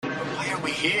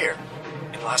me here,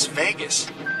 in Las Vegas?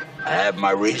 I have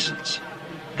my reasons.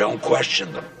 Don't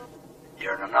question them.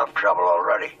 You're in enough trouble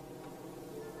already.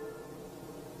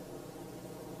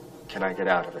 Can I get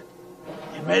out of it?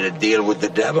 You made a deal with the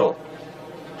devil.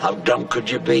 How dumb could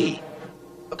you be?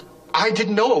 I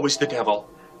didn't know it was the devil.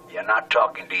 You're not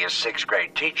talking to your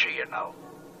sixth-grade teacher, you know.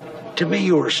 To me,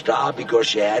 you were a star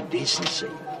because you had decency.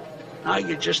 Now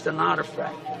you're just an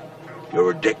artifact. You're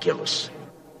ridiculous.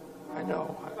 I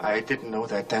know. I didn't know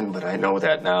that then, but I know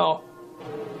that now.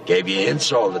 Gave you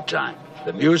hints all the time.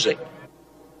 The music.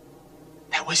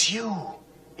 That was you.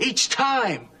 Each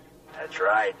time. That's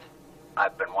right.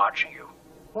 I've been watching you.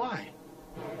 Why?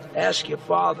 Ask your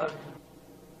father.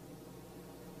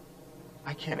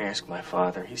 I can't ask my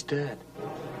father. He's dead.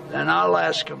 Then I'll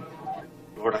ask him.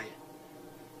 Lord,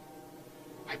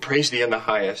 I praise thee in the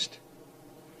highest.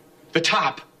 The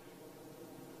top.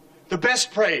 The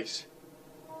best praise.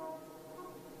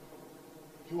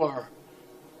 You are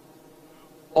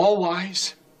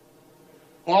all-wise,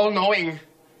 all-knowing,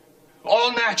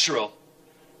 all-natural.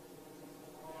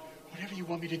 Whatever you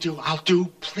want me to do, I'll do.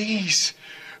 Please,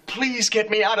 please get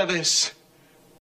me out of this.